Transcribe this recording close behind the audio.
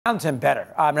around him better.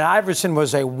 I mean, Iverson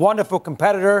was a wonderful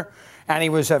competitor, and he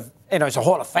was he's a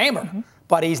Hall of Famer,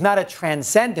 but he's not a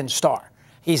transcendent star.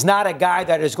 He's not a guy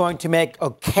that is going to make a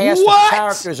cast of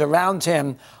characters around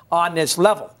him on this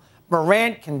level.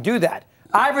 Morant can do that.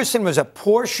 Iverson was a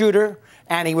poor shooter,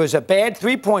 and he was a bad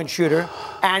three-point shooter,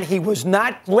 and he was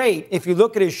not great if you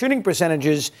look at his shooting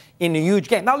percentages in the huge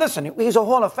game. Now, listen, he's a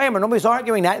Hall of Famer. Nobody's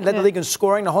arguing that. He led the league in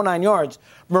scoring the whole 9 yards.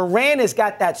 Morant has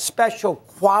got that special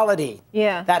quality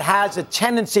that has a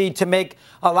tendency to make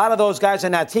a lot of those guys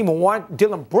in that team who aren't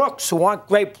Dylan Brooks, who aren't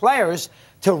great players,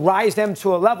 to rise them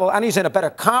to a level. And he's in a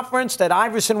better conference than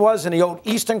Iverson was in the old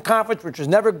Eastern Conference, which was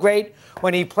never great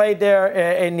when he played there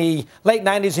in the late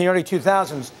 90s and the early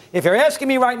 2000s. If you're asking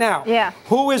me right now,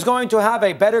 who is going to have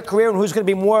a better career and who's going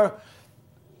to be more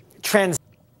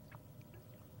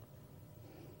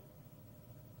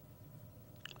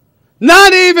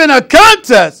Not even a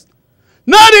contest.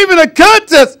 Not even a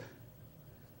contest.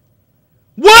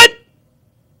 What?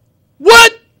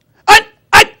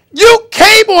 You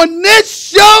came on this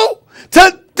show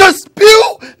to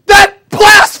dispute that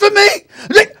blasphemy?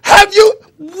 Have you?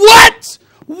 What?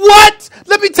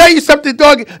 Let me tell you something,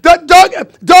 dog. Dog,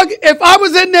 if I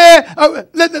was in there,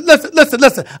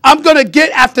 listen. I'm going to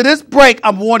get, after this break,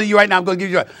 I'm warning you right now, I'm going to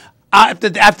give you, after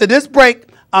this break,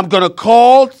 I'm going to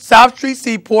call South Street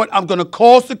Seaport. I'm going to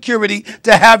call security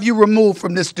to have you removed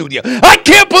from this studio. I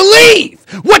can't believe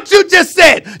what you just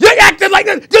said. You're acting like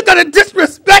you're going to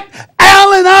disrespect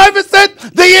Allen Iverson,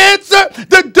 the answer,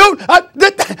 the dude.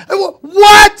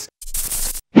 What?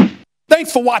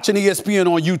 Thanks for watching ESPN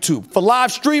on YouTube. For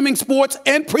live streaming, sports,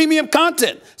 and premium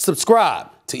content, subscribe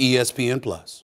to ESPN+.